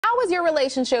is your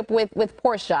relationship with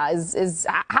Porsha?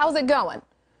 How's it going?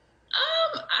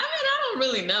 I mean, I don't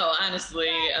really know, honestly.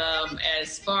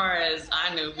 As far as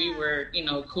I knew, we were,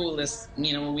 cool as,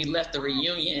 when we left the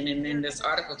reunion, and then this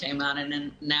article came out, and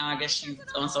then now I guess she's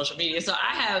on social media. So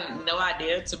I have no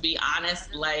idea, to be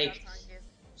honest, like,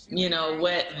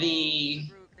 what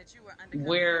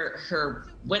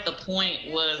the point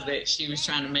was that she was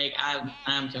trying to make.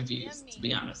 I'm confused, to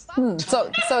be honest. So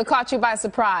it caught you by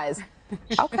surprise.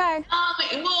 Okay.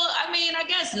 Well, I mean, I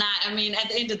guess not. I mean, at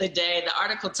the end of the day, the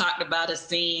article talked about a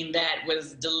scene that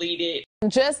was deleted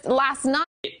just last night.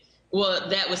 Well,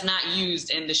 that was not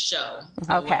used in the show.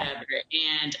 Okay. Whatever.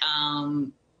 And,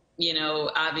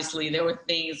 obviously there were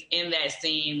things in that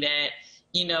scene that,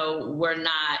 were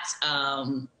not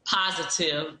a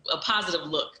positive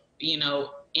look,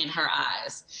 in her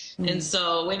eyes. And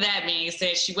so with that being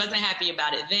said, she wasn't happy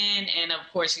about it then. And of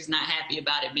course, she's not happy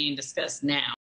about it being discussed now.